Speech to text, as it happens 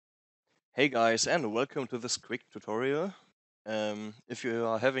Hey guys, and welcome to this quick tutorial. If you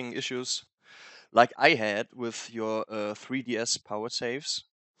are having issues like I had with your 3DS PowerSaves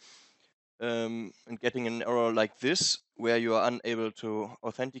and getting an error like this, where you are unable to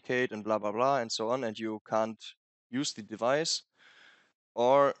authenticate and blah blah blah and so on, and you can't use the device,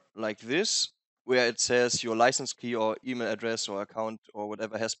 or like this, where it says your license key or email address or account or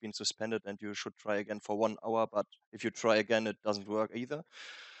whatever has been suspended and you should try again for 1 hour, but if you try again, it doesn't work either.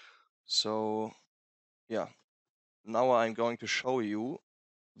 So, yeah. Now I'm going to show you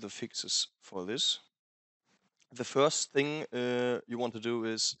the fixes for this. The first thing you want to do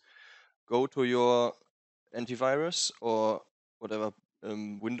is go to your antivirus or whatever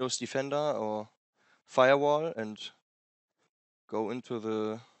Windows Defender or firewall and go into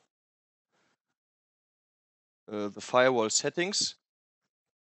the firewall settings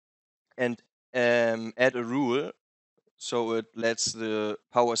and add a rule so it lets the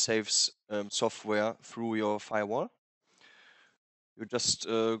PowerSaves software through your firewall. You're just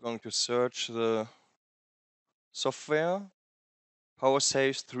going to search the software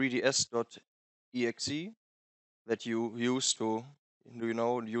PowerSaves 3DS.exe that you use to,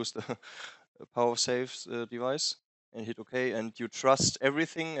 use the PowerSaves device and hit OK. And you trust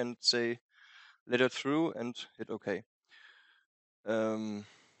everything and say, let it through and hit OK.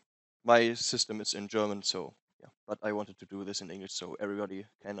 My system is in German, so yeah, but I wanted to do this in English so everybody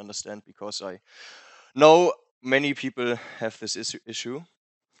can understand because I know many people have this issue.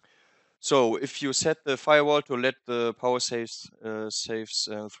 So if you set the firewall to let the PowerSaves saves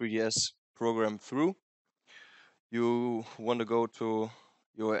 3DS program through, you want to go to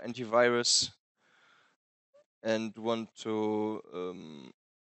your antivirus and want to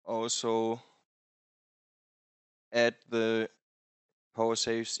also add the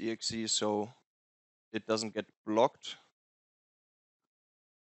PowerSaves exe so it doesn't get blocked.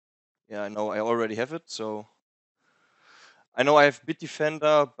 Yeah, I know I already have it, so I know I have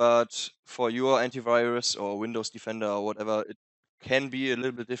Bitdefender, but for your antivirus or Windows Defender or whatever, it can be a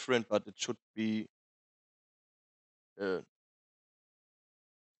little bit different, but it should be nearly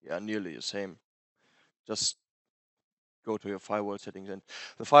the same. Just go to your firewall settings, and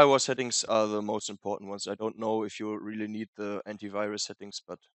the firewall settings are the most important ones. I don't know if you really need the antivirus settings,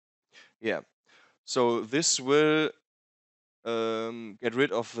 but yeah. So this will get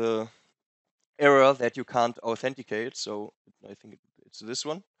rid of the error that you can't authenticate. So I think it's this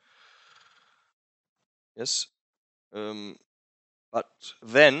one. Yes. But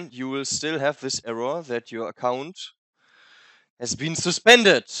then you will still have this error that your account has been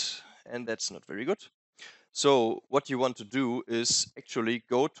suspended, and that's not very good. So what you want to do is actually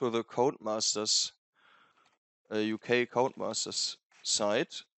go to the Codemasters UK Codemasters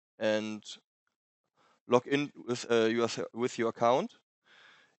site and log in with your account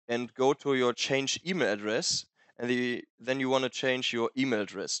and go to your change email address, and then you want to change your email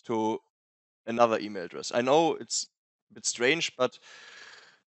address to another email address. I know it's a bit strange, but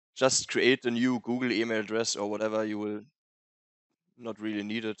just create a new Google email address or whatever. You will not really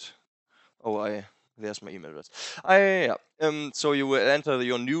need it. Oh, there's my email address. So you will enter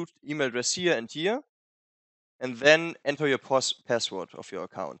your new email address here and here, and then enter your password of your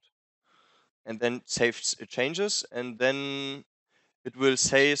account, and then save changes, and then it will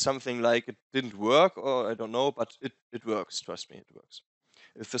say something like it didn't work, or I don't know, but it works. Trust me, it works.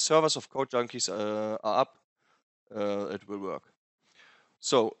 If the servers of codejunkies are up, it will work.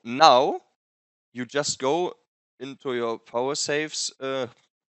 So now you just go into your PowerSaves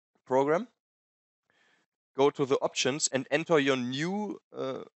program, go to the options and enter your new,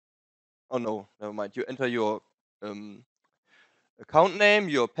 oh no, never mind. You enter your account name,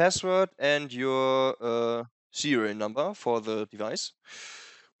 your password, and your serial number for the device,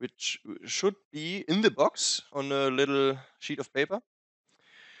 which should be in the box on a little sheet of paper.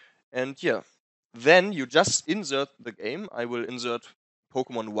 And yeah, then you just insert the game. I will insert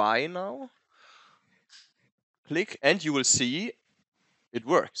Pokemon Y now. Click, and you will see it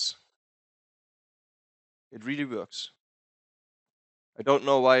works. It really works. I don't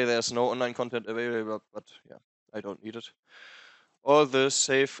know why there's no online content available, but yeah, I don't need it. All the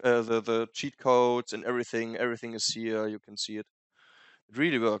the cheat codes and everything is here. You can see it. It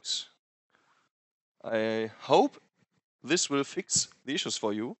really works. I hope this will fix the issues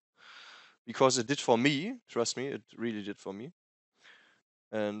for you, because it did for me. Trust me, it really did for me.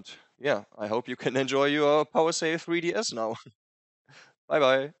 And yeah, I hope you can enjoy your PowerSave 3DS now. Bye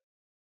bye.